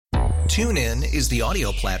TuneIn is the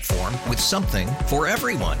audio platform with something for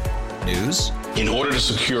everyone. News. In order to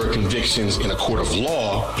secure convictions in a court of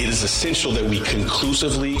law, it is essential that we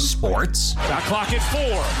conclusively. Sports. Shot clock at 4.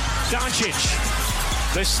 Doncic.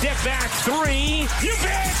 The step back 3. You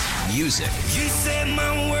bet. Music. You set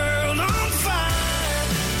my world on fire.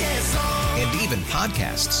 Yes, and even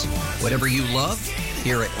podcasts. Whatever you love,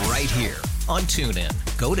 hear it right here on TuneIn.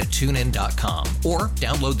 Go to TuneIn.com or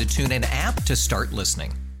download the TuneIn app to start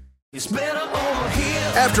listening. It's better over here.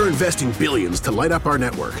 After investing billions to light up our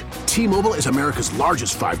network, T-Mobile is America's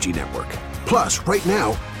largest 5G network. Plus, right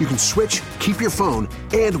now, you can switch, keep your phone,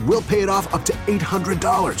 and we'll pay it off up to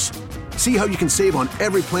 $800. See how you can save on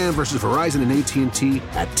every plan versus Verizon and AT&T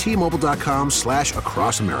at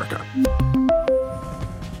T-Mobile.com/across America.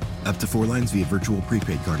 Up to 4 lines via virtual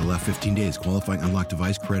prepaid card. Allow 15 days. Qualifying unlocked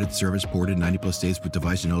device credit service ported 90-plus states with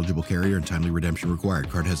device and eligible carrier and timely redemption required.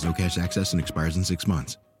 Card has no cash access and expires in 6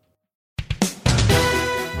 months.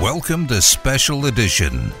 Welcome to Special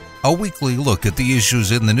Edition, a weekly look at the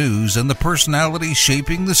issues in the news and the personalities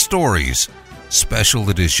shaping the stories. Special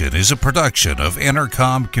Edition is a production of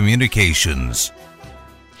Intercom Communications.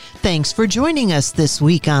 Thanks for joining us this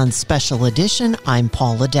week on Special Edition. I'm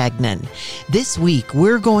Paula Degnan. This week,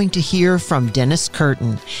 we're going to hear from Dennis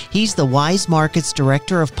Curtin. He's the Weis Markets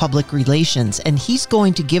Director of Public Relations, and he's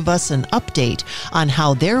going to give us an update on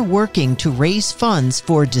how they're working to raise funds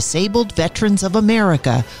for disabled veterans of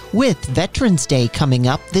America with Veterans Day coming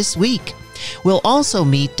up this week. We'll also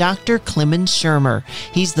meet Dr. Clemens Shermer.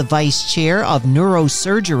 He's the Vice Chair of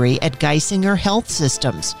Neurosurgery at Geisinger Health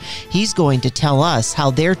Systems. He's going to tell us how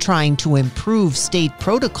they're trying to improve state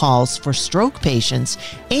protocols for stroke patients,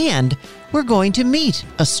 and we're going to meet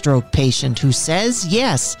a stroke patient who says,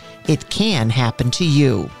 yes, it can happen to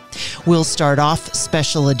you. We'll start off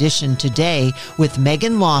Special Edition today with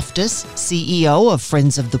Megan Loftus, CEO of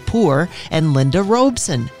Friends of the Poor, and Linda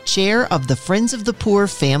Robeson, Chair of the Friends of the Poor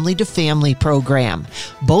Family to Family program.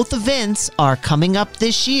 Both events are coming up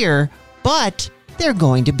this year, but they're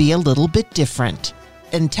going to be a little bit different.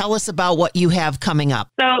 And tell us about what you have coming up.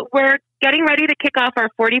 So we're getting ready to kick off our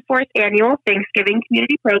 44th annual Thanksgiving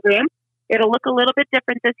community program. It'll look a little bit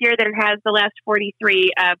different this year than it has the last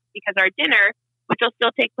 43 because our dinner, which will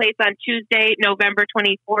still take place on Tuesday, November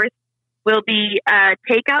 24th, will be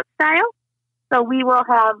takeout style. So we will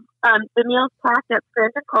have the meals packed at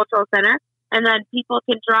Scranton Cultural Center, and then people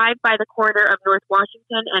can drive by the corner of North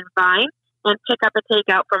Washington and Vine and pick up a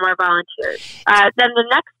takeout from our volunteers. Then the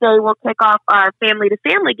next day, we'll kick off our Family to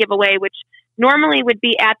Family giveaway, which normally would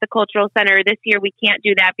be at the Cultural Center. This year, we can't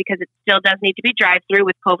do that because it still does need to be drive-through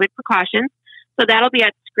with COVID precautions. So that'll be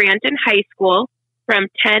at Scranton High School from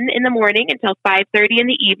 10 in the morning until 5:30 in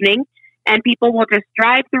the evening. And people will just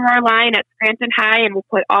drive through our line at Scranton High, and we'll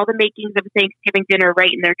put all the makings of a Thanksgiving dinner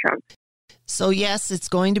right in their trunk. So yes, it's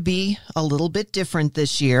going to be a little bit different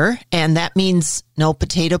this year, and that means no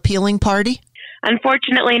potato peeling party?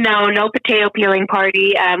 Unfortunately, no potato peeling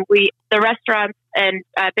party. The restaurants and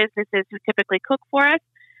businesses who typically cook for us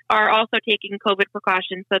are also taking COVID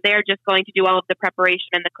precautions, so they're just going to do all of the preparation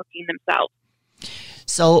and the cooking themselves.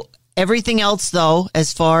 So everything else, though,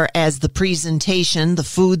 as far as the presentation, the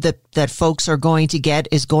food that folks are going to get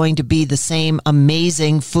is going to be the same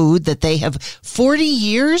amazing food that they have 40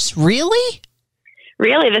 years? Really?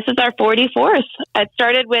 Really, this is our 44th. It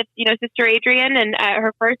started with, Sister Adrienne, and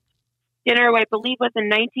her first dinner, I believe, was in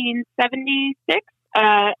 1976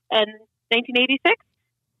 and 1986.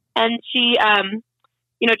 And she,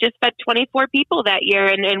 just fed 24 people that year,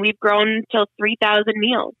 and we've grown till 3,000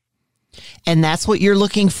 meals. And that's what you're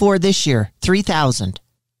looking for this year, 3,000.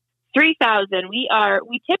 3,000. We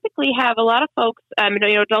typically have a lot of folks,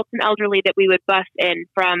 adults and elderly that we would bus in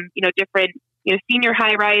from, different, senior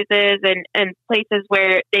high rises and places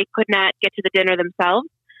where they could not get to the dinner themselves.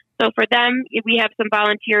 So for them, we have some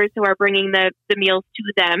volunteers who are bringing the meals to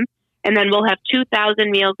them. And then we'll have 2,000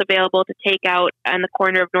 meals available to take out on the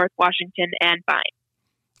corner of North Washington and Vine.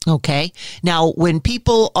 Okay. Now, when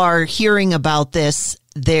people are hearing about this,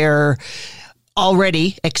 they're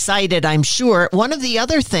already excited, I'm sure. One of the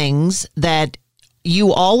other things that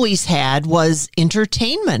you always had was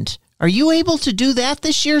entertainment. Are you able to do that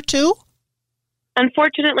this year too?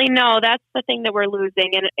 Unfortunately, no. That's the thing that we're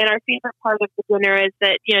losing. And our favorite part of the dinner is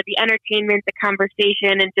that, the entertainment, the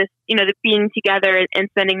conversation, and just, the being together and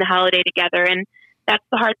spending the holiday together. And that's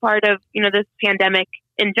the hard part of, this pandemic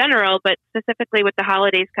in general, but specifically with the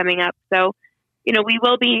holidays coming up. So, we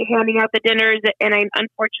will be handing out the dinners, and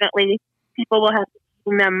unfortunately, people will have to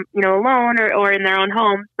eat them, alone or in their own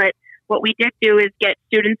homes. But what we did do is get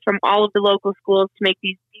students from all of the local schools to make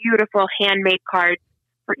these beautiful handmade cards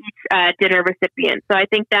for each dinner recipient. So I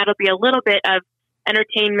think that'll be a little bit of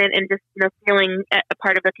entertainment and just feeling a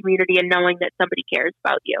part of a community and knowing that somebody cares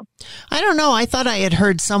about you. I don't know. I thought I had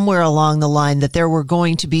heard somewhere along the line that there were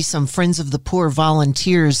going to be some Friends of the Poor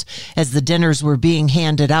volunteers as the dinners were being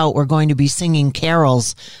handed out. We're going to be singing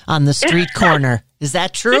carols on the street corner. Is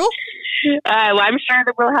that true? Well, I'm sure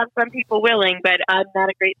that we'll have some people willing, but I'm not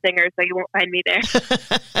a great singer, so you won't find me there.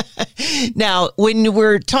 Now, when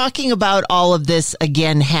we're talking about all of this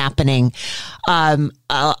again happening, a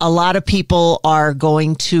lot of people are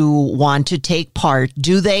going to want to take part.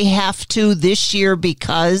 Do they have to this year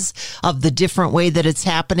because of the different way that it's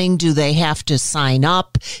happening? Do they have to sign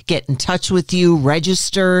up, get in touch with you,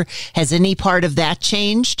 register? Has any part of that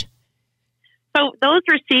changed? So those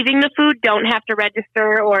receiving the food don't have to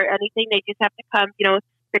register or anything. They just have to come. The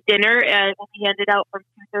dinner will be handed out from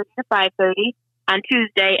 2:30 to 5:30 on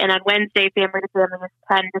Tuesday, and on Wednesday, family to family is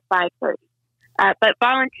 10 to 5:30. But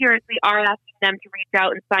volunteers, we are asking them to reach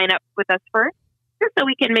out and sign up with us first, just so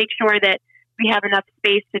we can make sure that we have enough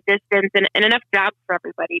space to distance and enough jobs for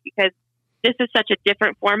everybody, because this is such a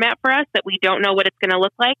different format for us that we don't know what it's going to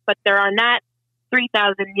look like. But there are not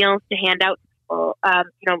 3,000 meals to hand out to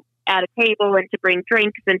people, at a table, and to bring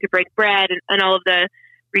drinks and to bring bread and all of the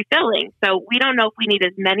refilling. So we don't know if we need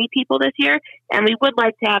as many people this year, and we would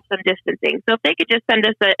like to have some distancing. So if they could just send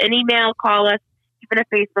us an email, call us, even a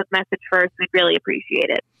Facebook message first, we'd really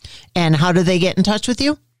appreciate it. And how do they get in touch with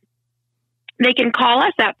you? They can call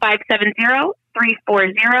us at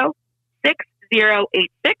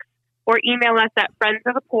 570-340-6086 or email us at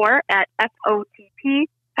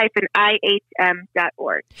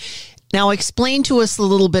friendsofthepoor@fotp-ihm.org. Now, explain to us a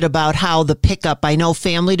little bit about how the pickup, I know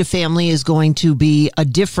family to family is going to be a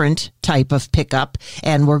different type of pickup,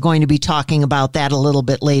 and we're going to be talking about that a little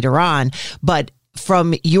bit later on. But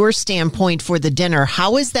from your standpoint for the dinner,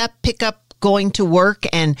 how is that pickup going to work?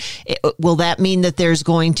 And will that mean that there's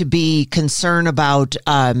going to be concern about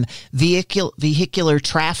vehicular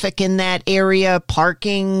traffic in that area,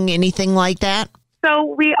 parking, anything like that? So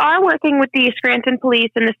we are working with the Scranton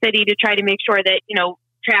Police and the city to try to make sure that,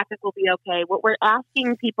 traffic will be okay. What we're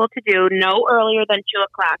asking people to do no earlier than 2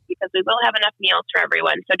 o'clock, because we will have enough meals for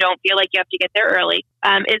everyone, so don't feel like you have to get there early,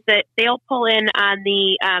 is that they'll pull in on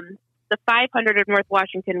the 500 of North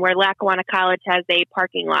Washington, where Lackawanna College has a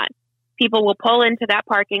parking lot. People will pull into that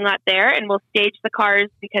parking lot there, and we'll stage the cars,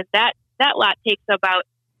 because that lot takes about,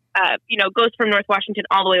 goes from North Washington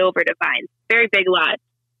all the way over to Vines. Very big lot.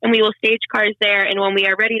 And we will stage cars there, and when we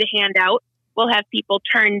are ready to hand out, we'll have people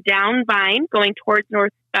turn down Vine going towards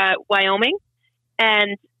North Wyoming,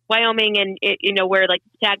 and where like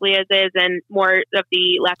Taglia's is and more of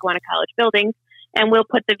the Lackawanna College buildings, and we'll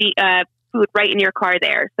put the food right in your car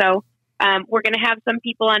there. So we're going to have some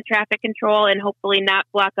people on traffic control and hopefully not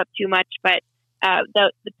block up too much, but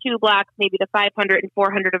the 2 blocks, maybe the 500 and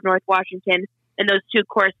 400 of North Washington, and those 2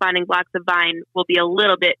 corresponding blocks of Vine will be a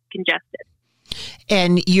little bit congested.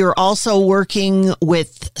 And you're also working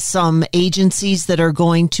with some agencies that are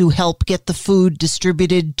going to help get the food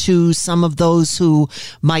distributed to some of those who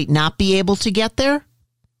might not be able to get there?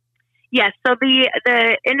 Yes. So the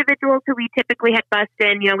individuals who we typically had bused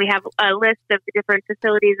in, we have a list of the different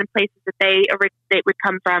facilities and places that they would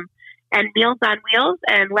come from. And Meals on Wheels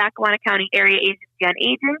and Lackawanna County Area Agency on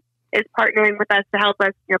Aging is partnering with us to help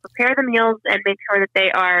us prepare the meals and make sure that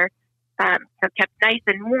they are kept nice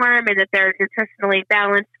and warm, and that they're nutritionally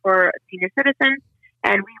balanced for senior citizens.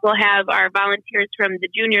 And we will have our volunteers from the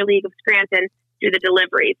Junior League of Scranton do the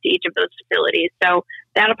deliveries to each of those facilities. So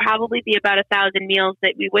that'll probably be about 1,000 meals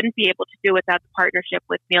that we wouldn't be able to do without the partnership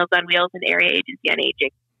with Meals on Wheels and Area Agency on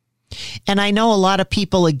Aging. And I know a lot of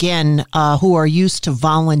people, again, who are used to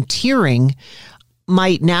volunteering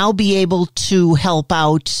might now be able to help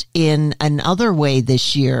out in another way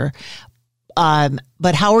this year.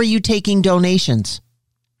 But how are you taking donations?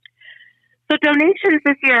 So donations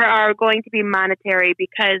this year are going to be monetary,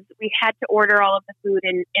 because we had to order all of the food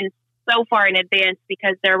in so far in advance,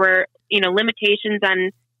 because there were, limitations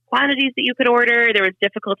on quantities that you could order. There was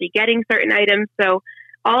difficulty getting certain items. So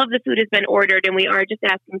all of the food has been ordered, and we are just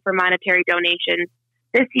asking for monetary donations.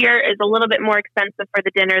 This year is a little bit more expensive for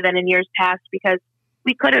the dinner than in years past, because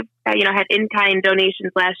we could have, had in-kind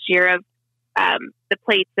donations last year of the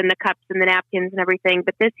plates and the cups and the napkins and everything.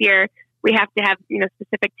 But this year we have to have,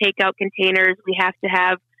 specific takeout containers. We have to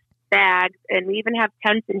have bags, and we even have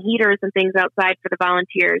tents and heaters and things outside for the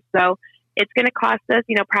volunteers. So it's going to cost us,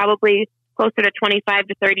 probably closer to $25,000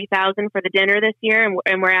 to $30,000 for the dinner this year.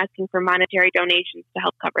 And we're asking for monetary donations to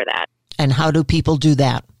help cover that. And how do people do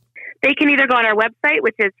that? They can either go on our website,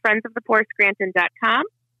 which is friendsofthepoorscranton.com,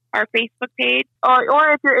 our Facebook page.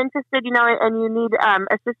 Or if you're interested, and you need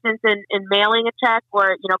assistance in mailing a check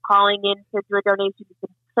or, calling in to do a donation, you can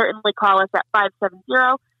certainly call us at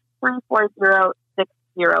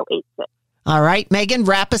 570-340-6086. All right, Megan,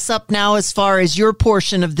 wrap us up now as far as your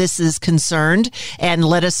portion of this is concerned and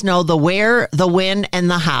let us know the where, the when, and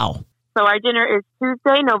the how. So our dinner is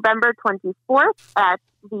Tuesday, November 24th at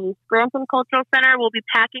the Scranton Cultural Center. We'll be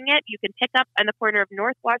packing it. You can pick up on the corner of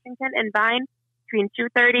North Washington and Vine between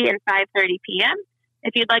 2:30 and 5:30 p.m.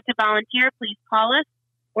 If you'd like to volunteer, please call us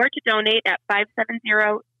or to donate at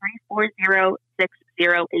 570-340-6086.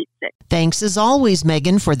 Thanks as always,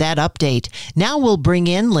 Megan, for that update. Now we'll bring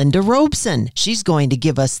in Linda Robeson. She's going to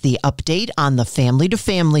give us the update on the Family to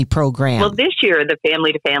Family program. Well, this year, the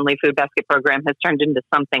Family to Family Food Basket program has turned into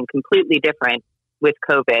something completely different with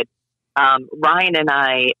COVID. Ryan and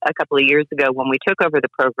I, a couple of years ago, when we took over the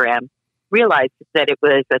program, realized that it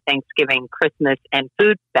was a Thanksgiving, Christmas, and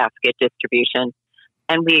food basket distribution.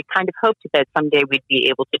 And we kind of hoped that someday we'd be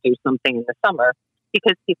able to do something in the summer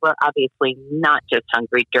because people are obviously not just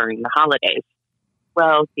hungry during the holidays.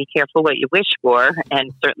 Well, be careful what you wish for.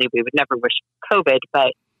 And certainly we would never wish COVID,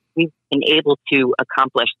 but we've been able to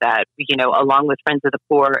accomplish that, along with Friends of the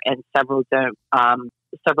Poor and several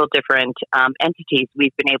different entities.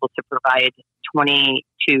 We've been able to provide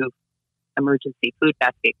 22 emergency food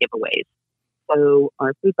basket giveaways. So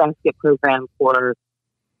our food basket program for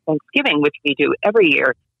Thanksgiving, which we do every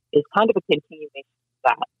year, is kind of a continuation of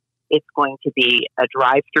that. It's going to be a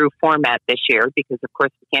drive-through format this year because, of course,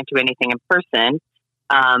 we can't do anything in person.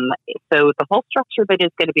 So the whole structure of it is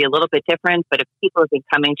going to be a little bit different, but if people have been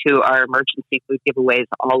coming to our emergency food giveaways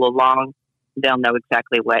all along, they'll know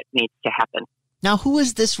exactly what needs to happen. Now, who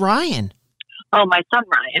is this Ryan? Oh, my son,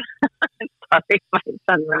 Ryan. Sorry, my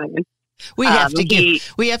son, Ryan. We have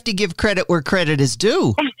to give credit where credit is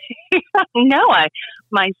due. No,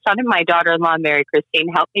 my son and my daughter-in-law, Mary Christine,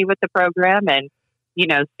 helped me with the program, and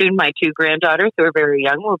soon my two granddaughters, who are very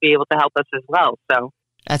young, will be able to help us as well. So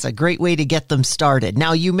that's a great way to get them started.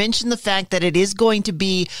 Now, you mentioned the fact that it is going to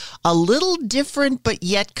be a little different, but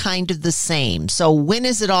yet kind of the same. So when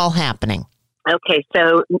is it all happening? Okay,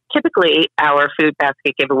 so typically our food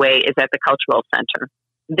basket giveaway is at the Cultural Center.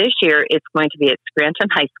 This year, it's going to be at Scranton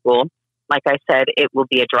High School. Like I said, it will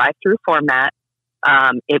be a drive-through format.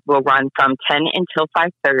 It will run from 10 until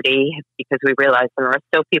 5:30 because we realize there are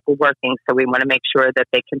still people working, so we want to make sure that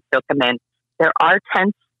they can still come in. There are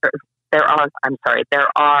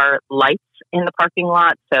lights in the parking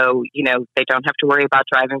lot, so they don't have to worry about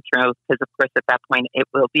driving through because, of course, at that point it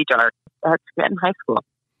will be dark at Scranton High School.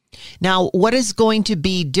 Now, what is going to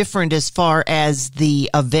be different as far as the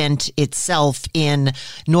event itself?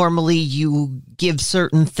 Normally you give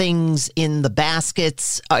certain things in the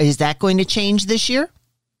baskets. Is that going to change this year?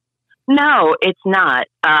 No, it's not.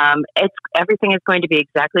 Everything is going to be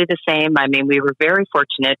exactly the same. I mean, we were very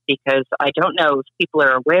fortunate because I don't know if people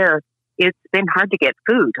are aware, it's been hard to get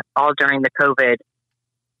food all during the COVID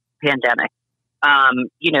pandemic.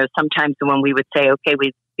 Sometimes when we would say, okay,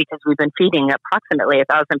 because we've been feeding approximately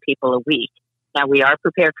 1,000 people a week. Now, we are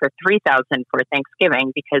prepared for 3,000 for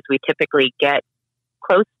Thanksgiving because we typically get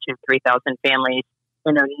close to 3,000 families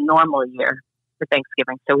in a normal year for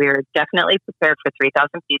Thanksgiving. So we are definitely prepared for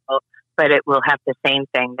 3,000 people, but it will have the same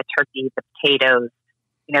thing, the turkey, the potatoes,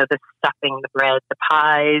 the stuffing, the bread, the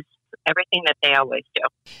pies, everything that they always do.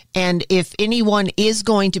 And if anyone is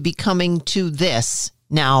going to be coming to this,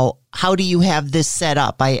 now, how do you have this set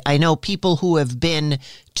up? I know people who have been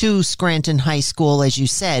to Scranton High School, as you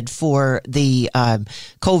said, for the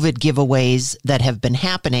COVID giveaways that have been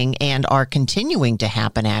happening and are continuing to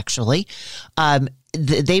happen, actually.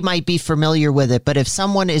 They might be familiar with it, but if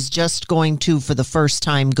someone is just going to, for the first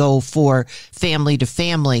time, go for family to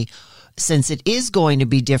family, since it is going to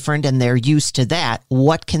be different and they're used to that,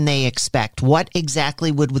 what can they expect? What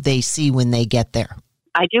exactly would they see when they get there?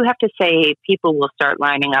 I do have to say people will start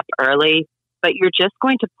lining up early, but you're just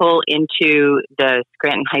going to pull into the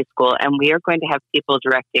Scranton High School and we are going to have people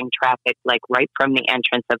directing traffic like right from the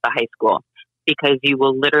entrance of the high school because you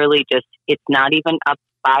will literally it's not even up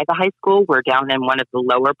by the high school. We're down in one of the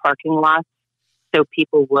lower parking lots. So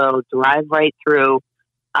people will drive right through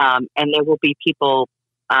and there will be people,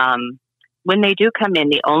 when they do come in,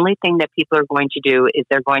 the only thing that people are going to do is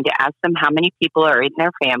they're going to ask them how many people are in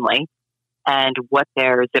their family and what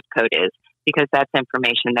their zip code is, because that's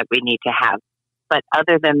information that we need to have. But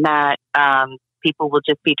other than that, people will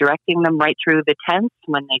just be directing them right through the tents.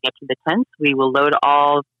 When they get to the tents, we will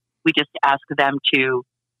we just ask them to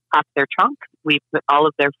pop their trunk. We put all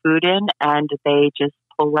of their food in and they just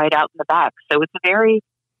pull right out in the back. So it's a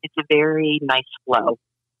very nice flow.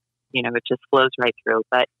 It just flows right through.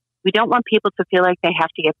 But we don't want people to feel like they have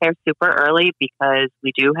to get there super early because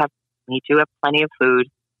we do have plenty of food.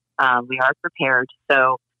 We are prepared.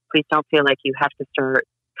 So please don't feel like you have to start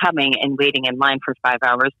coming and waiting in line for 5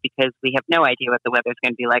 hours because we have no idea what the weather's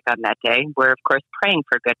going to be like on that day. We're, of course, praying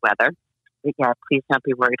for good weather. But yeah, please don't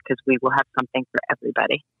be worried because we will have something for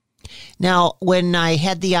everybody. Now, when I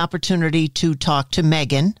had the opportunity to talk to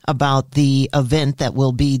Megan about the event that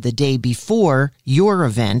will be the day before your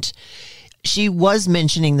event, she was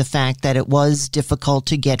mentioning the fact that it was difficult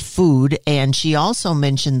to get food, and she also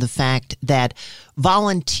mentioned the fact that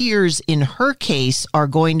volunteers in her case are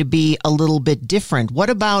going to be a little bit different. What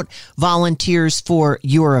about volunteers for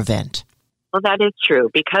your event? Well, that is true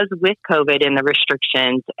because with COVID and the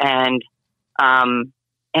restrictions and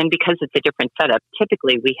because it's a different setup,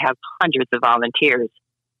 typically we have hundreds of volunteers,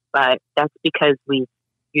 but that's because we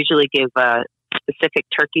usually give a specific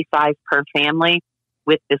turkey size per family.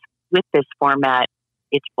 With this format,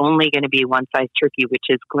 it's only going to be one size turkey, which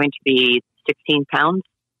is going to be 16 pounds.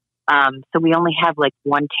 So we only have like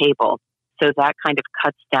one table. So that kind of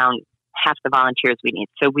cuts down half the volunteers we need.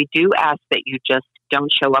 So we do ask that you just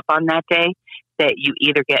don't show up on that day, that you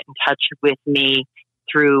either get in touch with me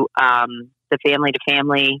through the Family to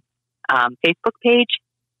Family Facebook page,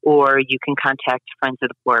 or you can contact Friends of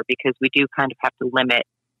the Poor, because we do kind of have to limit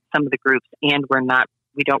some of the groups, and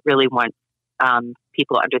we don't really want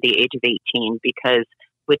people under the age of 18, because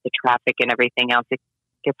with the traffic and everything else, it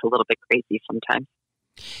gets a little bit crazy sometimes.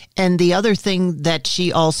 And the other thing that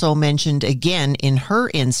she also mentioned, again, in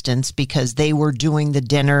her instance, because they were doing the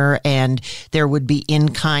dinner and there would be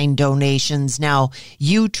in-kind donations. Now,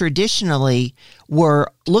 you traditionally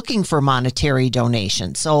were looking for monetary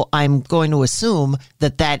donations, so I'm going to assume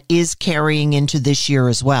that that is carrying into this year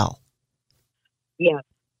as well. Yes,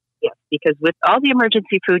 because with all the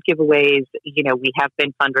emergency food giveaways, we have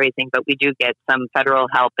been fundraising, but we do get some federal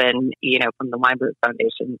help and, from the Weinberg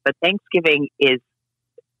Foundation. But Thanksgiving is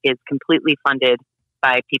completely funded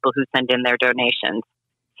by people who send in their donations.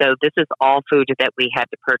 So this is all food that we had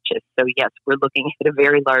to purchase. So yes, we're looking at a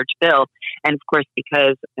very large bill. And of course,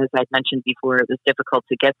 because as I mentioned before, it was difficult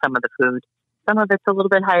to get some of the food. Some of it's a little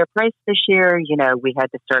bit higher price this year. We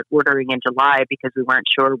had to start ordering in July because we weren't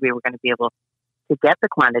sure we were going to be able to get the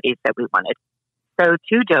quantities that we wanted. So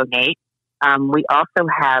to donate, we also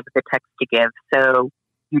have the text to give. So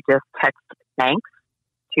you just text thanks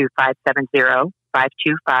to 570-525-5956,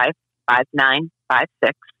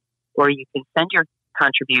 or you can send your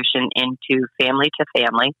contribution into Family to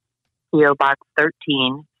Family, P.O. Box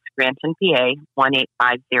 13, Scranton, PA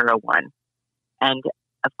 18501. And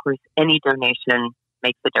of course, any donation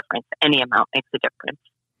makes a difference. Any amount makes a difference.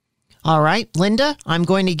 All right, Linda, I'm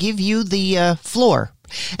going to give you the floor,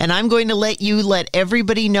 and I'm going to let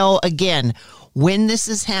everybody know again when this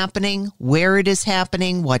is happening, where it is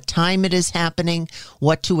happening, what time it is happening,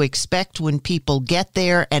 what to expect when people get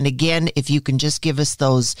there. And again, if you can just give us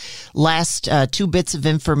those last 2 bits of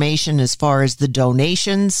information as far as the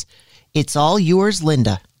donations, it's all yours,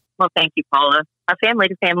 Linda. Well, thank you, Paula. Our Family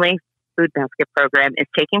to Family Food Basket Program is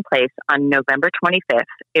taking place on November 25th.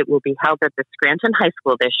 It will be held at the Scranton High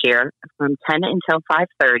School this year from 10 until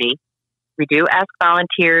 5:30. We do ask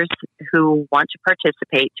volunteers who want to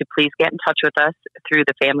participate to please get in touch with us through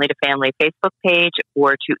the Family to Family Facebook page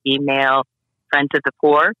or to email Friends of the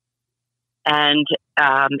Poor. And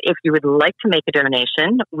if you would like to make a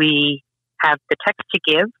donation, we have the Text to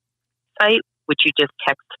Give site, which you just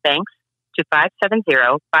text thanks to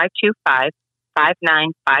 570-525-5956.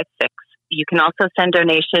 You can also send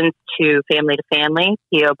donations to Family to Family,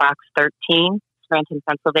 P.O. Box 13, Scranton,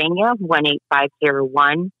 Pennsylvania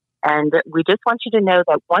 18501. And we just want you to know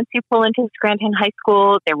that once you pull into Scranton High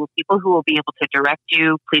School, there will be people who will be able to direct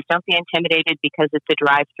you. Please don't be intimidated because it's a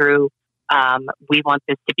drive-through. We want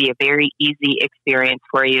this to be a very easy experience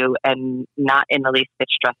for you and not in the least bit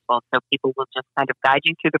stressful. So people will just kind of guide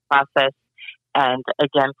you through the process. And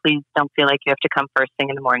again, please don't feel like you have to come first thing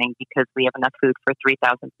in the morning because we have enough food for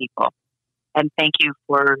 3,000 people. And thank you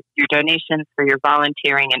for your donations, for your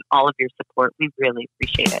volunteering, and all of your support. We really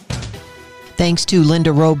appreciate it. Thanks to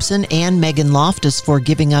Linda Robeson and Megan Loftus for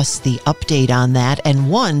giving us the update on that.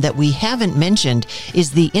 And one that we haven't mentioned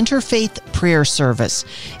is the Interfaith Prayer Service.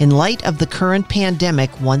 In light of the current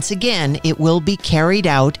pandemic, once again, it will be carried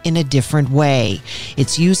out in a different way.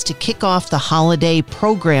 It's used to kick off the holiday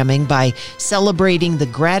programming by celebrating the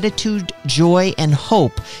gratitude, joy, and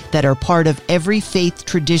hope that are part of every faith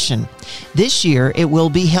tradition. This year, it will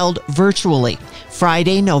be held virtually.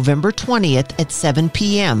 Friday, November 20th at 7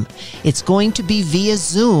 p.m. It's going to be via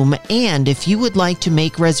Zoom, and if you would like to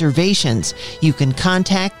make reservations, you can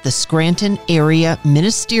contact the Scranton Area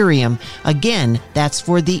Ministerium. Again, that's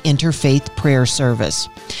for the Interfaith Prayer Service.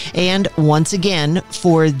 And once again,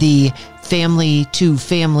 for the Family to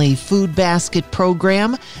Family Food Basket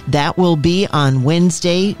Program, that will be on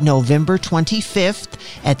Wednesday, November 25th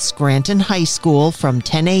at Scranton High School from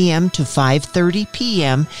 10 a.m. to 5:30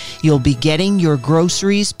 p.m. You'll be getting your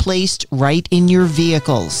groceries placed right in your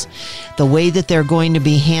vehicles. The way that they're going to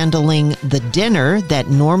be handling the dinner that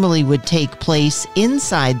normally would take place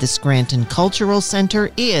inside the Scranton Cultural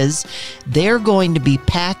Center is they're going to be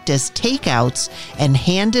packed as takeouts and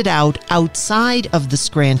handed out outside of the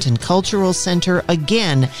Scranton Cultural Center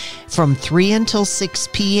again from 3 until 6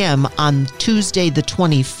 p.m. on Tuesday the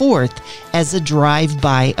 24th as a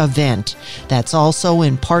drive-by event. That's also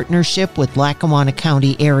in partnership with Lackawanna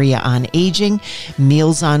County Area on Aging,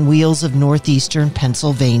 Meals on Wheels of Northeastern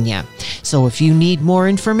Pennsylvania. So if you need more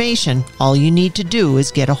information, all you need to do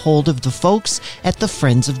is get a hold of the folks at the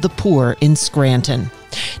Friends of the Poor in Scranton.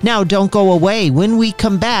 Now, don't go away. When we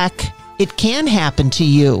come back, it can happen to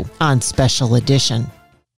you on Special Edition.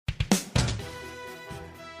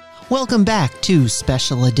 Welcome back to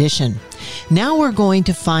Special Edition. Now we're going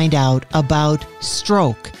to find out about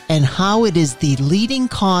stroke and how it is the leading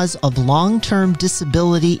cause of long-term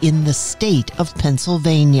disability in the state of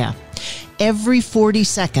Pennsylvania. Every 40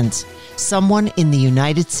 seconds, someone in the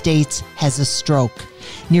United States has a stroke.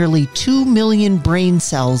 Nearly 2 million brain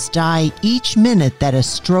cells die each minute that a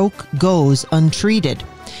stroke goes untreated.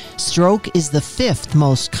 Stroke is the 5th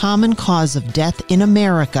most common cause of death in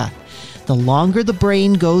America. The longer the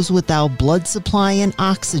brain goes without blood supply and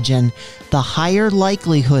oxygen, the higher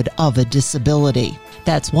likelihood of a disability.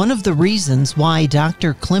 That's one of the reasons why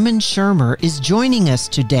Dr. Clemens Shermer is joining us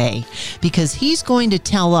today, because he's going to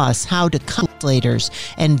tell us how to legislators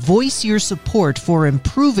and voice your support for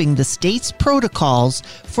improving the state's protocols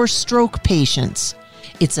for stroke patients.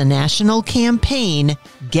 It's a national campaign,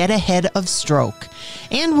 Get Ahead of Stroke.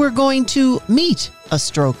 And we're going to meet a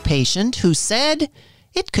stroke patient who said,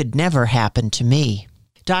 "It could never happen to me."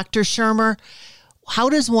 Dr. Shermer, how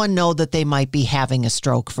does one know that they might be having a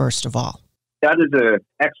stroke, first of all? That is an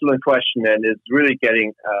excellent question, and is really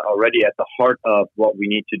getting already at the heart of what we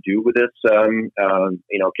need to do with this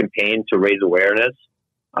campaign to raise awareness.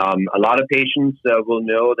 A lot of patients will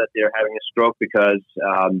know that they're having a stroke because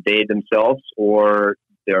they themselves or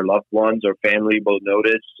their loved ones or family will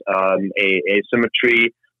notice a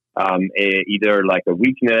asymmetry, either like a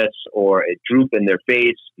weakness or a droop in their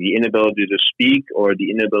face, the inability to speak or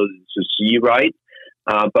the inability to see right.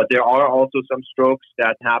 But there are also some strokes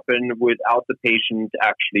that happen without the patient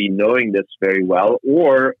actually knowing this very well,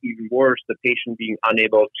 or even worse, the patient being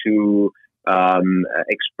unable to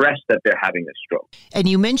express that they're having a stroke. And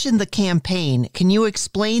you mentioned the campaign. Can you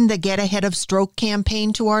explain the Get Ahead of Stroke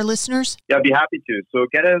campaign to our listeners? Yeah, I'd be happy to. So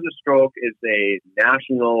Get Ahead of the Stroke is a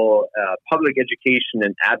national public education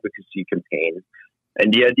and advocacy campaign.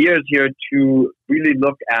 And the idea is here to really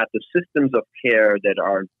look at the systems of care that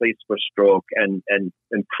are in place for stroke and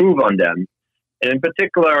improve on them. And in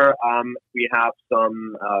particular, we have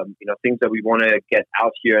some things that we want to get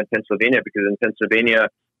out here in Pennsylvania, because in Pennsylvania,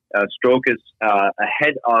 stroke is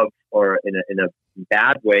ahead of, or in a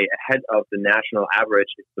bad way, ahead of the national average.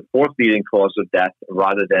 It's the 4th leading cause of death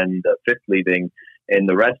rather than the 5th leading in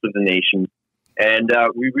the rest of the nation. And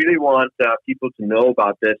we really want people to know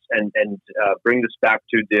about this and bring this back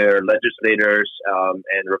to their legislators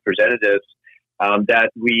and representatives, that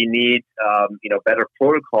we need better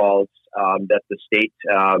protocols that the state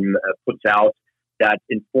puts out that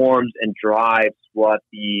informs and drives what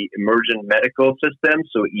the emergent medical system,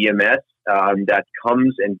 so EMS, that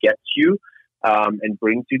comes and gets you and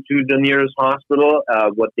brings you to the nearest hospital,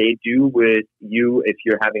 what they do with you if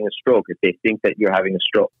you're having a stroke, if they think that you're having a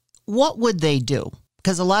stroke. What would they do?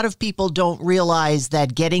 Because a lot of people don't realize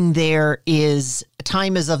that getting there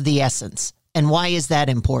time is of the essence. And why is that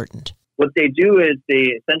important? What they do is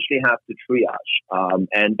they essentially have to triage,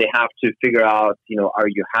 and they have to figure out, are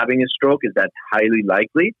you having a stroke? Is that highly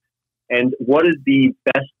likely? And what is the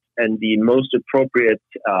best and the most appropriate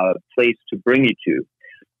place to bring you to?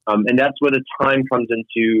 And that's where the time comes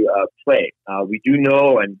into play. We do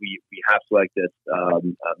know, and we have like this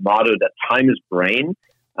motto that time is brain.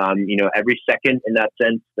 Every second in that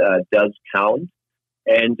sense does count.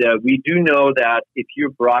 And we do know that if you're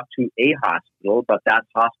brought to a hospital, but that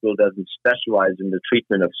hospital doesn't specialize in the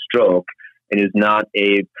treatment of stroke and is not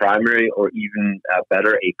a primary or even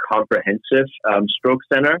better, a comprehensive stroke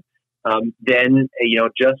center, then,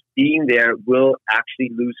 just being there will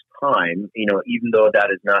actually lose time, even though that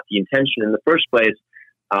is not the intention in the first place.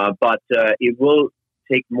 But it will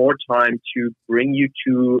take more time to bring you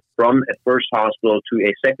from a first hospital to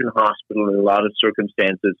a second hospital in a lot of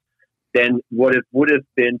circumstances than what it would have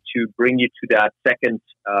been to bring you to that second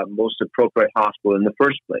most appropriate hospital in the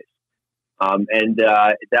first place. And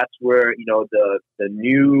that's where, the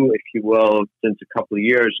new, if you will, since a couple of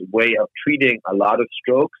years, way of treating a lot of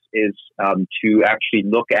strokes is to actually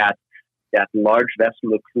look at that large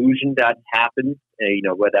vessel occlusion that happens,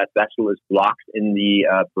 where that vessel is blocked in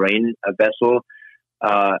the brain vessel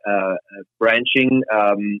branching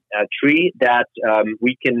tree, that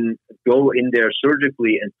we can go in there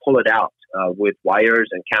surgically and pull it out with wires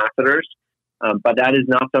and catheters. But that is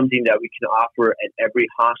not something that we can offer at every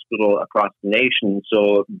hospital across the nation.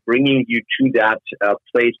 So bringing you to that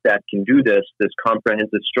place that can do this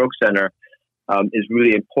comprehensive stroke center, is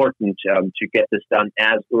really important to get this done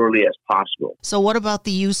as early as possible. So what about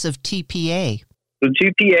the use of TPA? So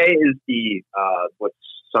TPA is the what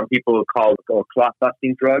some people call a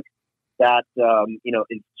clot-busting drug that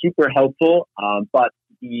is super helpful, but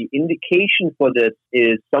the indication for this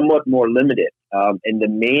is somewhat more limited. And the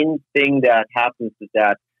main thing that happens is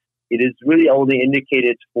that it is really only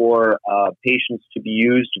indicated for patients to be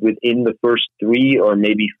used within the first 3 or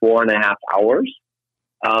maybe 4.5 hours.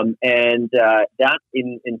 And that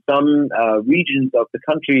in some regions of the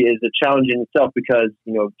country is a challenge in itself because,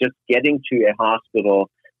 just getting to a hospital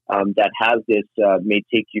that has this may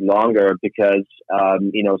take you longer because,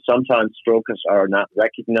 sometimes strokes are not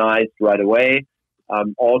recognized right away.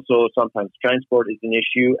 Also, sometimes transport is an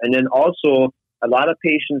issue. And then also, a lot of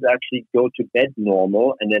patients actually go to bed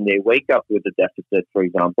normal and then they wake up with a deficit, for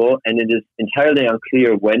example, and it is entirely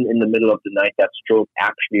unclear when in the middle of the night that stroke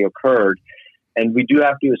actually occurred. And we do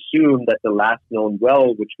have to assume that the last known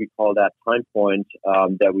well, which we call that time point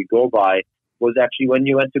that we go by, was actually when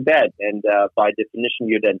you went to bed. And by definition,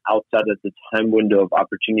 you're then outside of the time window of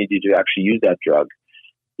opportunity to actually use that drug.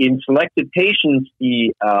 In selected patients,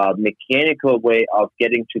 the mechanical way of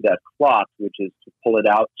getting to that clot, which is to pull it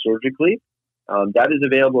out surgically, that is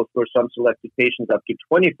available for some selected patients up to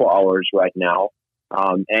 24 hours right now.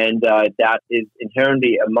 And that is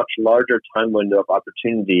inherently a much larger time window of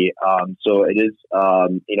opportunity. So it is,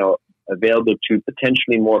 available to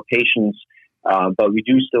potentially more patients, but we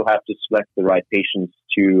do still have to select the right patients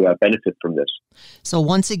to benefit from this. So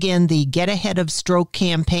once again, the Get Ahead of Stroke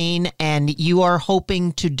campaign, and you are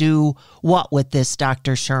hoping to do what with this,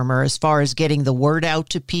 Dr. Shermer, as far as getting the word out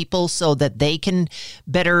to people so that they can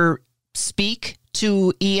better speak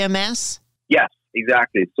to EMS? Yes,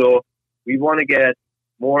 exactly. So we want to get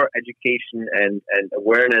more education and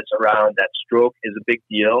awareness around that stroke is a big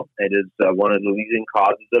deal. It is one of the leading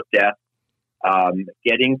causes of death.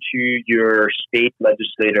 Getting to your state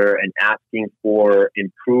legislator and asking for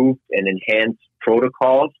improved and enhanced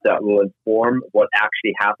protocols that will inform what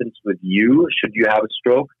actually happens with you should you have a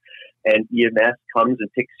stroke and EMS comes and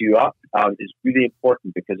picks you up is really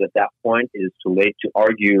important because at that point it is too late to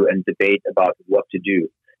argue and debate about what to do.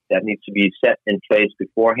 That needs to be set in place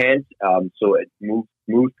beforehand so it moves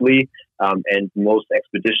smoothly and most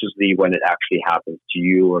expeditiously when it actually happens to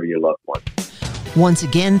you or your loved one. Once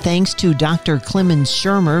again, thanks to Dr. Clemens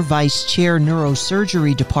Shermer, Vice Chair,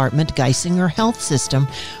 Neurosurgery Department, Geisinger Health System,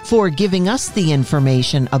 for giving us the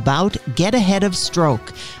information about Get Ahead of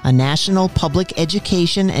Stroke, a national public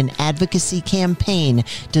education and advocacy campaign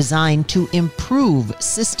designed to improve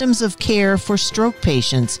systems of care for stroke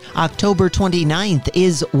patients. October 29th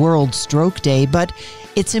is World Stroke Day, but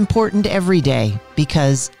it's important every day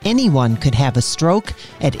because anyone could have a stroke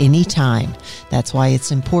at any time. That's why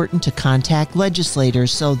it's important to contact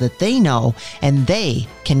legislators so that they know and they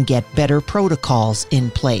can get better protocols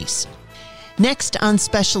in place. Next on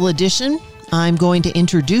Special Edition, I'm going to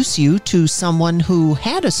introduce you to someone who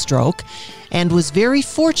had a stroke and was very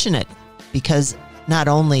fortunate because not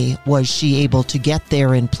only was she able to get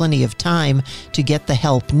there in plenty of time to get the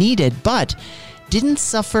help needed, but didn't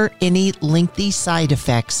suffer any lengthy side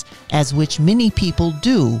effects, as which many people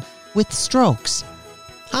do with strokes.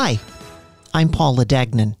 Hi, I'm Paula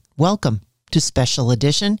Dagnan. Welcome to Special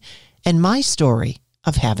Edition and my story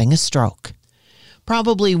of having a stroke.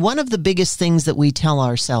 Probably one of the biggest things that we tell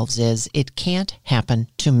ourselves is, it can't happen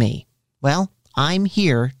to me. Well, I'm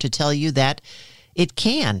here to tell you that it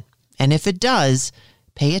can, and if it does,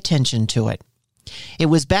 pay attention to it. It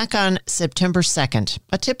was back on September 2nd,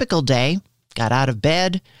 a typical day. Got out of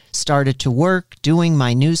bed, started to work, doing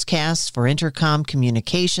my newscasts for Intercom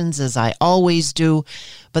Communications as I always do.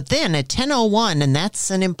 But then at 10:01, and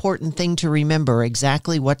that's an important thing to remember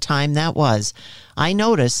exactly what time that was, I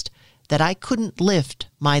noticed that I couldn't lift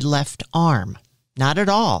my left arm. Not at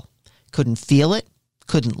all. Couldn't feel it,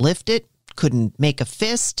 couldn't lift it, couldn't make a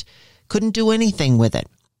fist, couldn't do anything with it.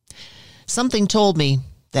 Something told me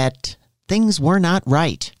that things were not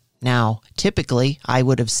right. Now, typically, I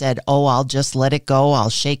would have said, oh, I'll just let it go. I'll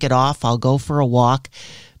shake it off. I'll go for a walk.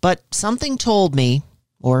 But something told me,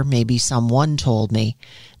 or maybe someone told me,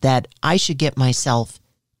 that I should get myself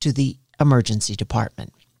to the emergency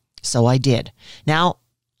department. So I did. Now,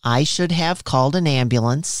 I should have called an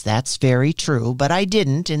ambulance. That's very true, but I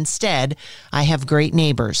didn't. Instead, I have great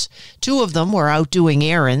neighbors. 2 of them were out doing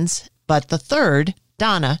errands, but the third,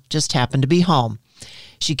 Donna, just happened to be home.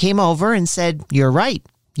 She came over and said, "You're right.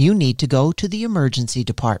 You need to go to the emergency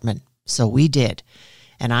department." So we did.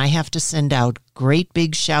 And I have to send out great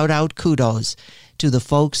big shout out kudos to the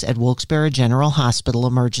folks at Wilkes-Barre General Hospital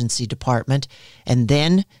Emergency Department, and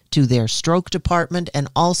then to their stroke department, and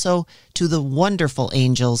also to the wonderful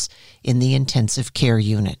angels in the intensive care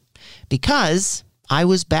unit, because I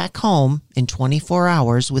was back home in 24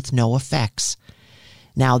 hours with no effects.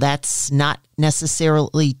 Now, that's not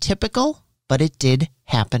necessarily typical, but it did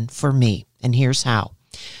happen for me, and here's how.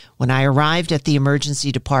 When I arrived at the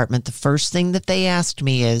emergency department, the first thing that they asked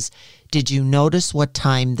me is, "Did you notice what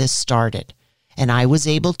time this started?" And I was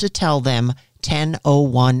able to tell them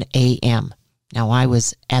 10:01 a.m. Now, I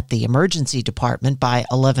was at the emergency department by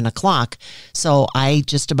 11 o'clock, so I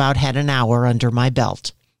just about had an hour under my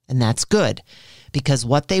belt. And that's good, because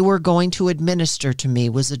what they were going to administer to me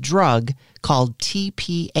was a drug called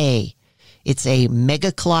TPA. It's a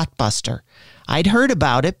mega clot buster. I'd heard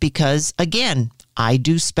about it because, again, I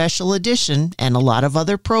do Special Edition and a lot of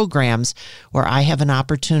other programs where I have an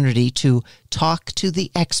opportunity to talk to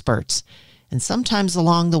the experts. And sometimes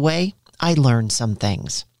along the way, I learn some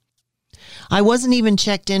things. I wasn't even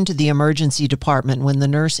checked into the emergency department when the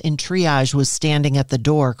nurse in triage was standing at the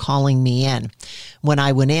door calling me in. When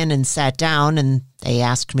I went in and sat down and they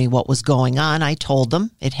asked me what was going on, I told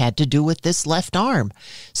them it had to do with this left arm.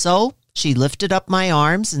 So she lifted up my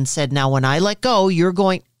arms and said, "Now when I let go, you're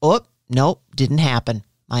going..." Oh, nope, didn't happen.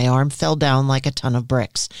 My arm fell down like a ton of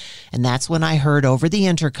bricks. And that's when I heard over the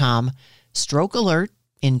intercom, "Stroke alert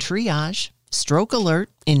in triage. Stroke alert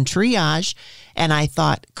in triage." And I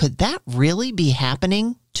thought, could that really be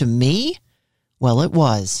happening to me? Well, it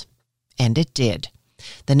was. And it did.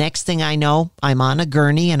 The next thing I know, I'm on a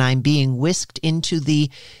gurney and I'm being whisked into the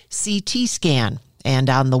CT scan. And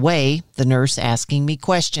on the way, the nurse asking me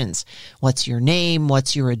questions. What's your name?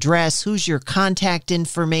 What's your address? Who's your contact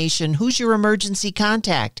information? Who's your emergency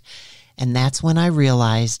contact? And that's when I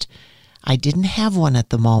realized I didn't have one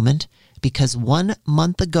at the moment, because 1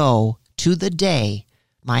 month ago to the day,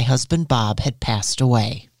 my husband Bob had passed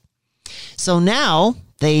away. So now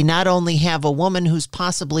they not only have a woman who's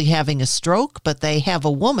possibly having a stroke, but they have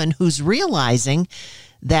a woman who's realizing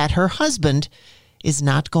that her husband is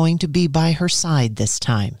not going to be by her side this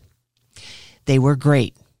time. They were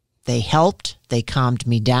great. They helped. They calmed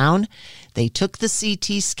me down. They took the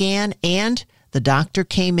CT scan, and the doctor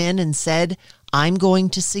came in and said, "I'm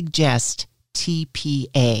going to suggest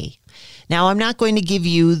TPA." Now, I'm not going to give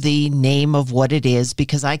you the name of what it is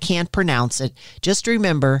because I can't pronounce it. Just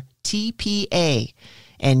remember TPA.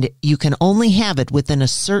 And you can only have it within a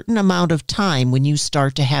certain amount of time when you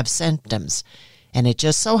start to have symptoms. And it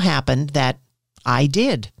just so happened that I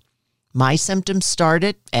did. My symptoms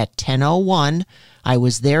started at 10:01. I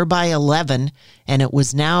was there by 11, and it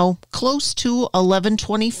was now close to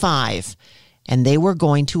 11:25, and they were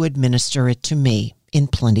going to administer it to me in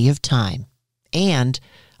plenty of time. And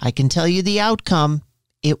I can tell you the outcome,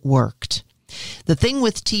 it worked. The thing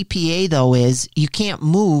with TPA, though, is you can't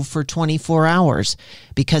move for 24 hours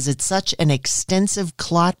because it's such an extensive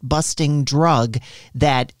clot-busting drug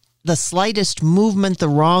that the slightest movement the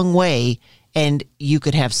wrong way and you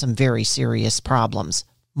could have some very serious problems,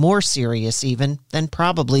 more serious even than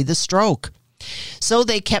probably the stroke. So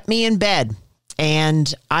they kept me in bed,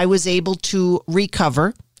 and I was able to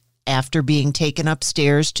recover after being taken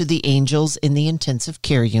upstairs to the angels in the intensive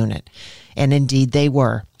care unit. And indeed they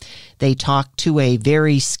were. They talked to a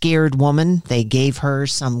very scared woman. They gave her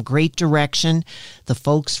some great direction. The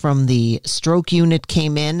folks from the stroke unit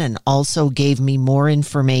came in and also gave me more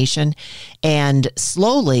information. And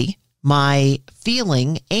slowly, my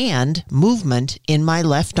feeling and movement in my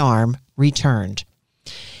left arm returned.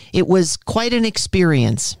 It was quite an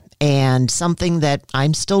experience and something that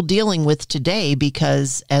I'm still dealing with today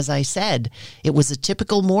because, as I said, it was a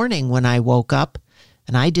typical morning when I woke up,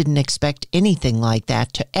 and I didn't expect anything like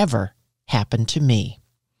that to ever happen to me.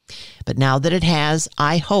 But now that it has,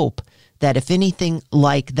 I hope that if anything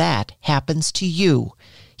like that happens to you,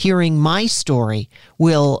 hearing my story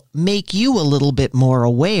will make you a little bit more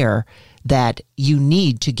aware that you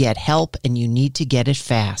need to get help and you need to get it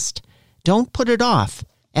fast. Don't put it off.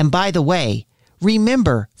 And by the way,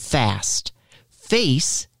 remember fast.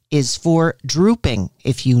 Face is for drooping.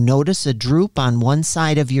 If you notice a droop on one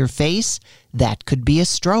side of your face, that could be a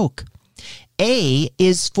stroke. A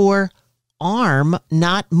is for arm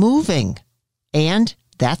not moving. And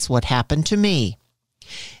that's what happened to me.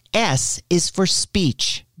 S is for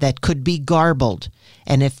speech that could be garbled.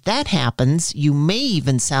 And if that happens, you may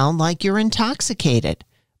even sound like you're intoxicated,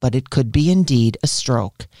 but it could be indeed a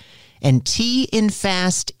stroke. And T in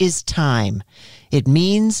fast is time. It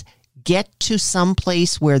means get to some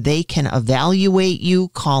place where they can evaluate you,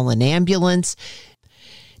 call an ambulance.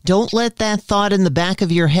 Don't let that thought in the back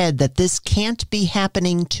of your head that this can't be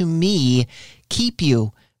happening to me keep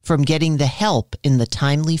you from getting the help in the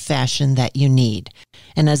timely fashion that you need.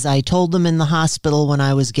 And as I told them in the hospital when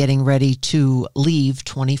I was getting ready to leave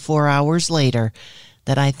 24 hours later,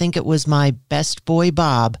 that I think it was my best boy,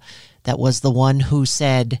 Bob, that was the one who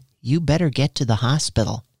said, you better get to the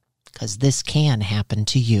hospital because this can happen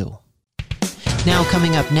to you. Now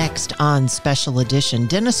coming up next on Special Edition,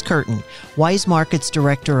 Dennis Curtin, Weis Markets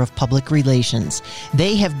Director of Public Relations.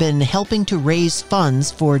 They have been helping to raise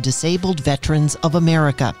funds for Disabled Veterans of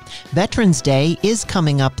America. Veterans Day is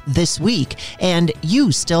coming up this week, and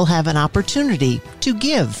you still have an opportunity to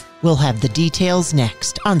give. We'll have the details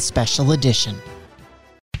next on Special Edition.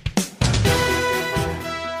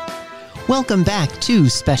 Welcome back to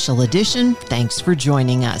Special Edition. Thanks for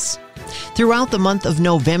joining us. Throughout the month of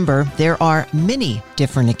November, there are many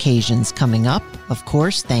different occasions coming up. Of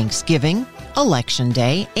course, Thanksgiving, Election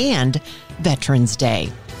Day, and Veterans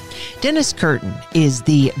Day. Dennis Curtin is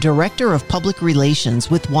the Director of Public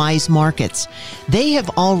Relations with Weis Markets. They have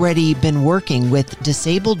already been working with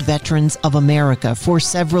Disabled Veterans of America for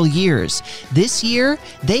several years. This year,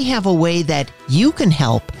 they have a way that you can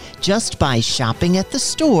help just by shopping at the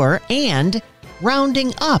store and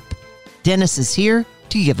rounding up. Dennis is here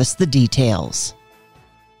to give us the details.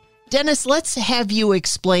 Dennis, let's have you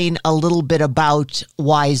explain a little bit about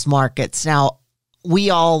Weis Markets. Now, we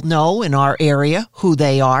all know in our area who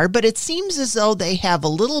they are, but it seems as though they have a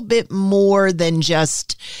little bit more than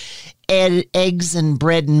just eggs and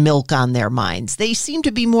bread and milk on their minds. They seem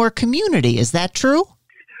to be more community. Is that true?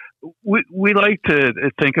 We like to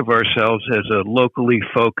think of ourselves as a locally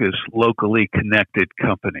focused, locally connected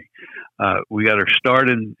company. We got our start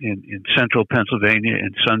in central Pennsylvania,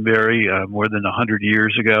 in Sunbury, more than 100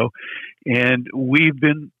 years ago. And we've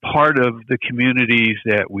been part of the communities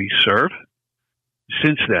that we serve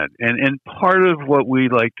since then. And part of what we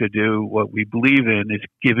like to do, what we believe in, is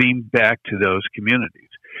giving back to those communities,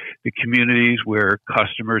 the communities where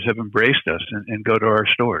customers have embraced us and go to our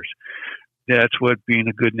stores. That's what being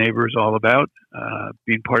a good neighbor is all about,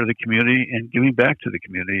 being part of the community and giving back to the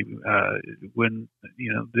community when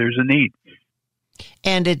there's a need.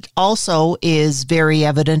 And it also is very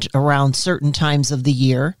evident around certain times of the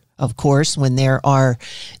year, of course, when there are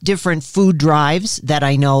different food drives that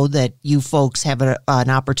I know that you folks have an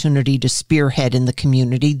opportunity to spearhead in the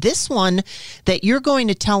community. This one that you're going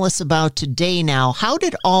to tell us about today now, how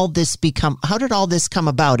did all this come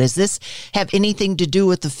about? Does this have anything to do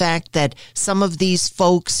with the fact that some of these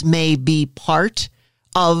folks may be part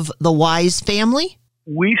of the Weis family?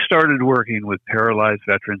 We started working with Paralyzed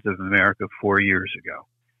Veterans of America 4 years ago.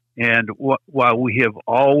 And while we have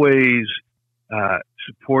always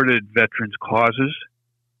supported veterans' causes,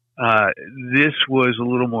 this was a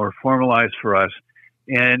little more formalized for us.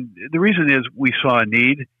 And the reason is we saw a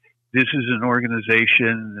need. This is an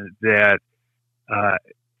organization that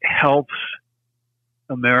helps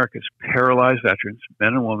America's paralyzed veterans,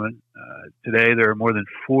 men and women. Today, there are more than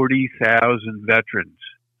 40,000 veterans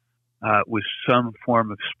with some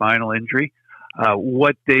form of spinal injury.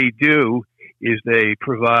 What they do is they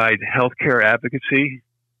provide healthcare advocacy,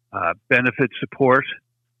 benefit support,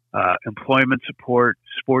 employment support,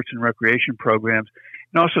 sports and recreation programs,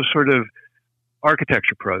 and also sort of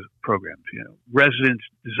architecture programs, residence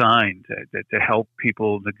design to help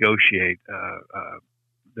people negotiate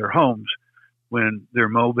their homes when their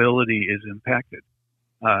mobility is impacted.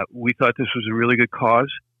 We thought this was a really good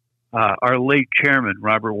cause. Our late chairman,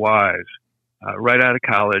 Robert Weis, right out of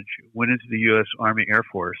college, went into the U.S. Army Air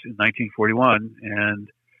Force in 1941 and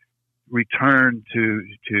returned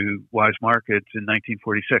to Weis Markets in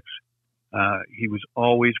 1946. He was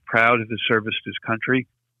always proud of his service to his country.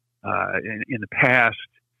 In the past,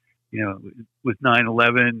 with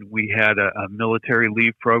 9/11, we had a military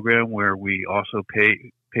leave program where we also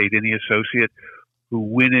paid any associate who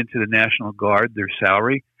went into the National Guard their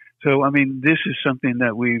salary. So, I mean, this is something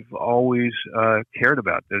that we've always cared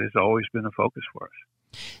about, that has always been a focus for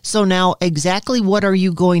us. So now, exactly what are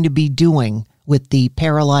you going to be doing with the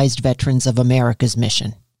Paralyzed Veterans of America's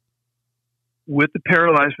mission? With the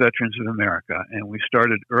Paralyzed Veterans of America, and we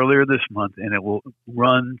started earlier this month, and it will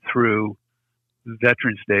run through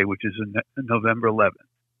Veterans Day, which is November 11th.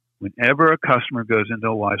 Whenever a customer goes into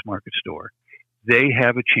a Weis Market store, they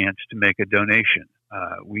have a chance to make a donation.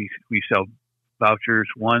 We sell vouchers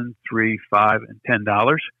 $1, $3, $5, and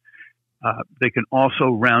 $10. They can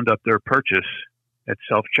also round up their purchase at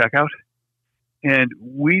self-checkout. And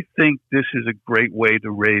we think this is a great way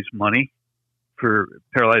to raise money for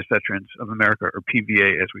Paralyzed Veterans of America, or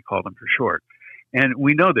PVA as we call them for short. And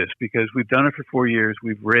we know this because we've done it for 4 years.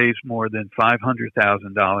 We've raised more than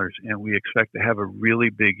 $500,000, and we expect to have a really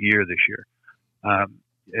big year this year.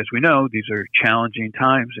 As we know, these are challenging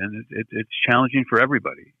times, and it's challenging for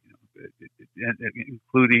everybody,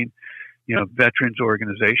 including, veterans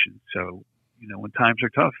organizations. So, when times are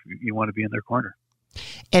tough, you want to be in their corner.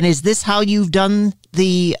 And is this how you've done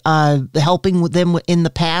the helping with them in the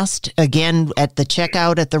past? Again, at the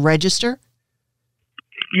checkout at the register?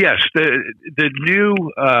 Yes, the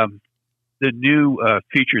new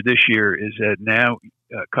feature this year is that now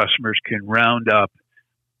customers can round up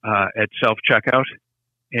at self checkout,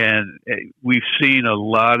 and we've seen a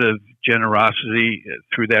lot of generosity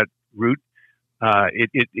through that route.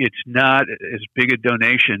 It's not as big a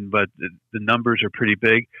donation, but the numbers are pretty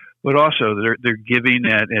big. But also they're giving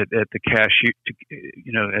at the cashier,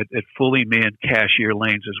 at fully manned cashier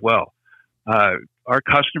lanes as well. Our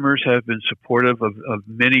customers have been supportive of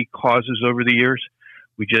many causes over the years.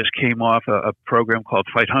 We just came off a program called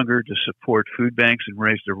Fight Hunger to support food banks and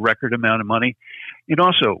raised a record amount of money. And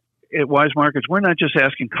also at Weis Markets, we're not just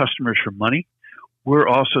asking customers for money. We're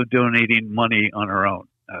also donating money on our own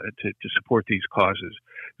to support these causes.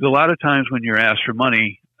 There's a lot of times when you're asked for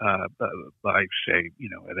money by, say,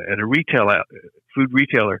 at a food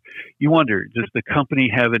retailer, you wonder, does the company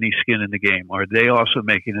have any skin in the game? Are they also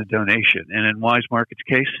making a donation? And in Weis Markets'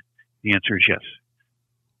 case, the answer is yes.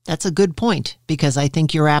 That's a good point, because I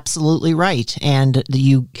think you're absolutely right. And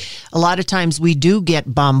a lot of times we do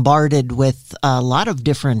get bombarded with a lot of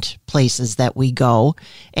different places that we go.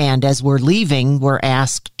 And as we're leaving, we're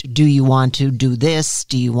asked, do you want to do this?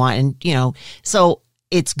 Do you want, so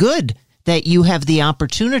it's good that you have the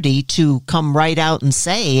opportunity to come right out and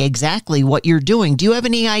say exactly what you're doing. Do you have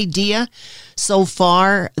any idea so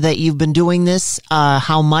far that you've been doing this,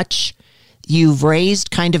 how much you've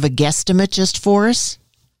raised, kind of a guesstimate just for us?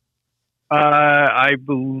 I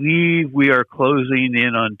believe we are closing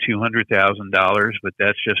in on $200,000, but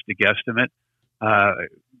that's just a guesstimate.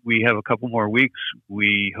 We have a couple more weeks.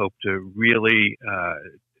 We hope to really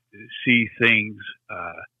see things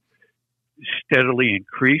steadily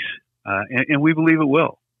increase. And we believe it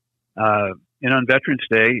will. And on Veterans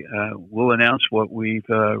Day, we'll announce what we've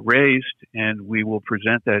raised, and we will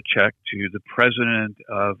present that check to the president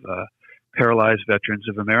of Paralyzed Veterans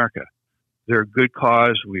of America. They're a good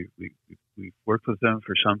cause. We've worked with them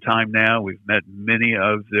for some time now. We've met many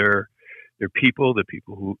of their people, the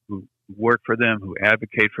people who work for them, who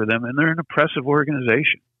advocate for them, and they're an impressive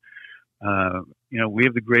organization. We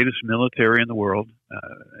have the greatest military in the world.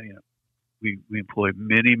 We employ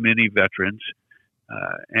many, many veterans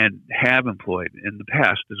and have employed in the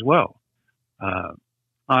past as well,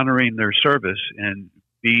 honoring their service and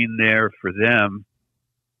being there for them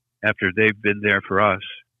after they've been there for us.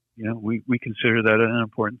 We consider that an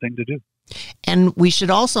important thing to do. And we should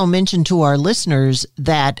also mention to our listeners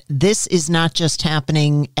that this is not just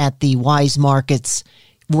happening at the Weis Markets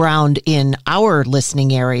round in our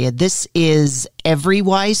listening area. This is every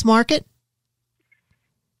Weis Market?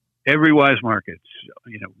 Every Weis Markets.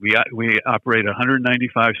 We operate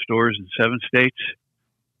 195 stores in 7 states,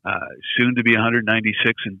 soon to be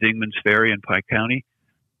 196 in Dingman's Ferry and Pike County.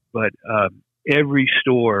 But every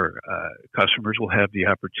store, customers will have the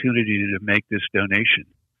opportunity to make this donation.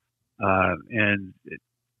 And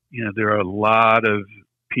there are a lot of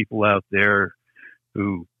people out there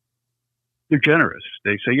who they're generous.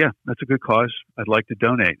 They say, yeah, that's a good cause. I'd like to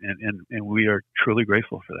donate. And we are truly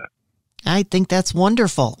grateful for that. I think that's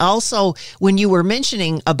wonderful. Also, when you were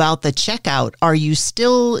mentioning about the checkout, are you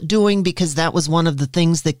still doing, because that was one of the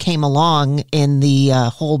things that came along in the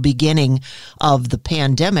whole beginning of the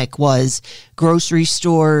pandemic, was grocery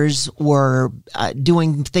stores were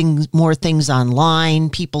doing more things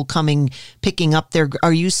online, people picking up their,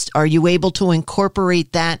 are you able to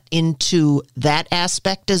incorporate that into that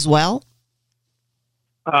aspect as well?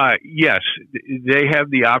 Yes, they have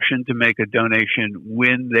the option to make a donation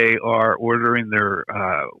when they are ordering their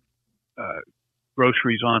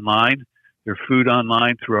groceries online, their food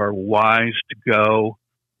online through our Weis to Go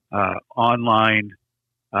online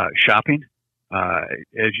shopping.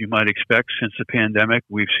 As you might expect, since the pandemic,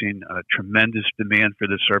 we've seen a tremendous demand for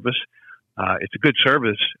this service. It's a good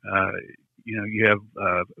service. You have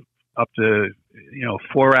up to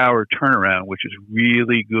 4-hour turnaround, which is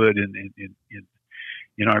really good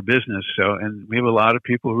in our business. So, and we have a lot of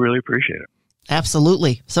people who really appreciate it.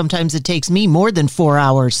 Absolutely. Sometimes it takes me more than 4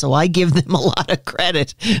 hours, so I give them a lot of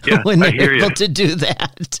credit when they're able to do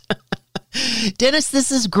that. Dennis,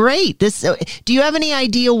 this is great. Do you have any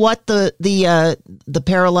idea what the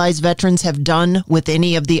paralyzed veterans have done with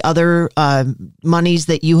any of the other monies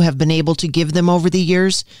that you have been able to give them over the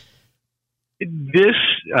years? This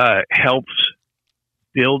helps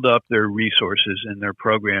build up their resources and their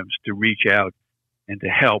programs to reach out and to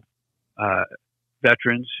help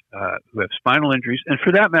veterans who have spinal injuries. And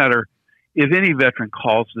for that matter, if any veteran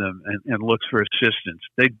calls them and looks for assistance,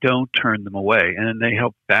 they don't turn them away. And they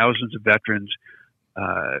help thousands of veterans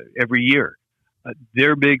every year.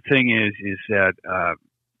 Their big thing is that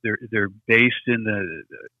they're based in the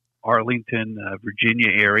Arlington,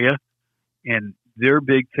 Virginia area. And their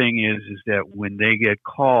big thing is that when they get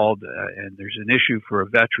called and there's an issue for a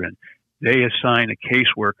veteran, they assign a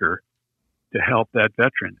caseworker to help that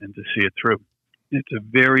veteran and to see it through. It's a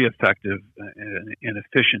very effective and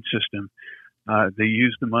efficient system. They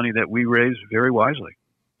use the money that we raise very wisely.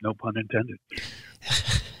 No pun intended.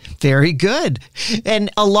 Very good. And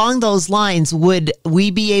along those lines, would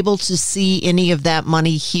we be able to see any of that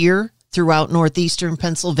money here throughout northeastern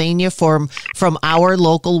Pennsylvania from our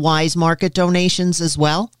local Weis Market donations as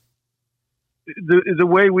well? The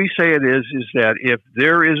way we say it is that if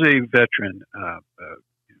there is a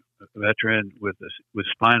veteran, with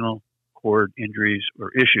spinal cord injuries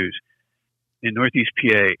or issues in Northeast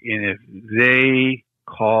PA, and if they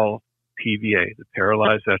call PVA, the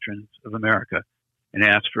Paralyzed Veterans of America, and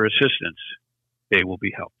ask for assistance, they will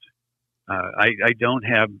be helped. I don't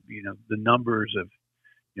have the numbers of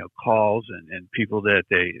calls and people that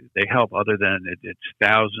they help, other than it's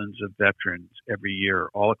thousands of veterans every year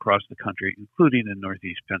all across the country, including in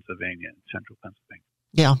Northeast Pennsylvania and Central Pennsylvania.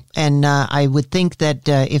 Yeah, and I would think that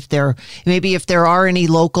if there are any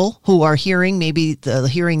local who are hearing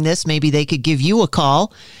this, maybe they could give you a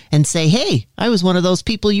call and say, "Hey, I was one of those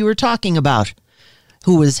people you were talking about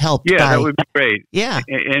who was helped." Yeah, that would be great. Yeah,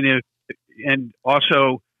 and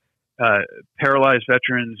also Paralyzed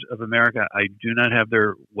Veterans of America. I do not have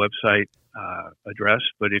their website address,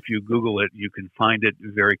 but if you Google it, you can find it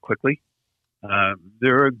very quickly.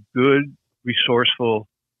 They're a good, resourceful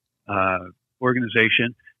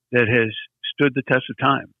organization that has stood the test of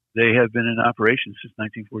time. They have been in operation since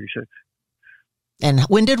 1946. And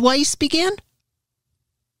when did Weis begin?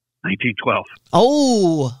 1912.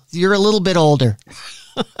 Oh, you're a little bit older.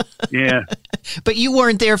 Yeah. But you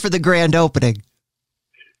weren't there for the grand opening.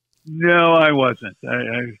 No, I wasn't.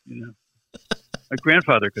 My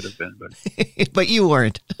grandfather could have been, but you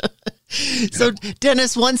weren't. So,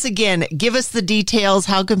 Dennis, once again, give us the details.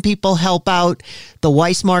 How can people help out the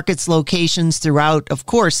Weis Markets locations throughout, of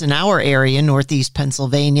course, in our area, Northeast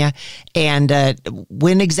Pennsylvania? And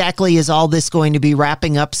when exactly is all this going to be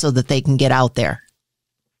wrapping up so that they can get out there?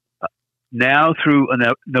 Now through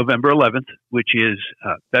November 11th, which is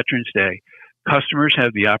Veterans Day, customers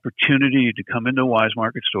have the opportunity to come into a Weis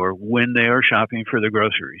Market store when they are shopping for their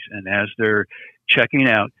groceries. And as they're checking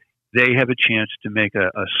out, they have a chance to make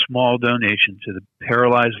a small donation to the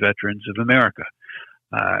Paralyzed Veterans of America.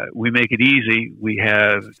 We make it easy.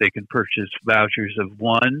 They can purchase vouchers of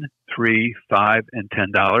 $1, $3, $5, and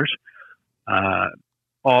 $10.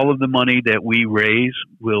 All of the money that we raise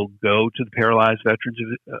will go to the Paralyzed Veterans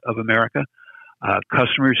of America.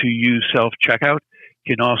 Customers who use self-checkout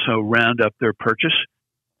can also round up their purchase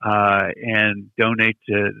and donate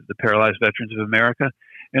to the Paralyzed Veterans of America.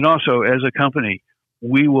 And also, as a company,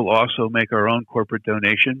 we will also make our own corporate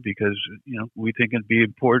donation because, we think it'd be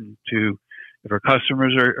important to, if our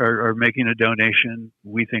customers are making a donation,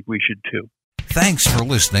 we think we should too. Thanks for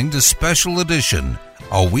listening to Special Edition,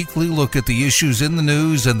 a weekly look at the issues in the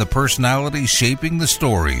news and the personalities shaping the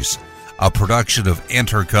stories, a production of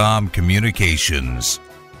Entercom Communications.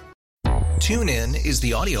 TuneIn is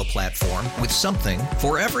the audio platform with something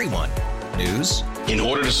for everyone. News. In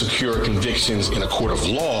order to secure convictions in a court of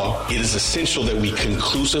law, it is essential that we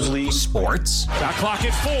conclusively. Sports. Shot clock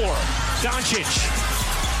at 4.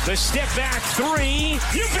 Doncic. The step back 3.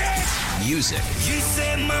 You bet. Music. You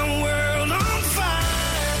set my world on fire.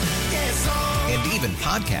 Yes, and even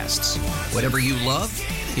podcasts. Whatever you love,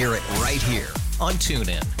 hear it right here on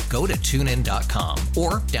TuneIn. Go to TuneIn.com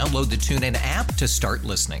or download the TuneIn app to start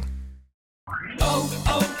listening.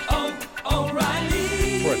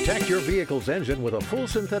 O'Reilly. Protect your vehicle's engine with a full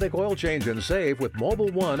synthetic oil change and save with Mobile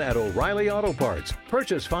One at O'Reilly Auto Parts.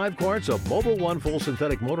 Purchase 5 quarts of Mobile One full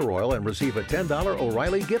synthetic motor oil and receive a $10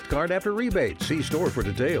 O'Reilly gift card after rebate. See store for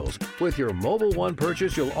details. With your Mobile One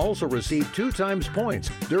purchase, you'll also receive 2 times points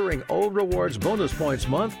during O Rewards Bonus Points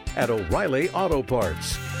Month at O'Reilly Auto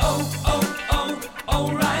Parts.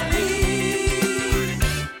 O'Reilly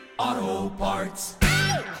Auto Parts.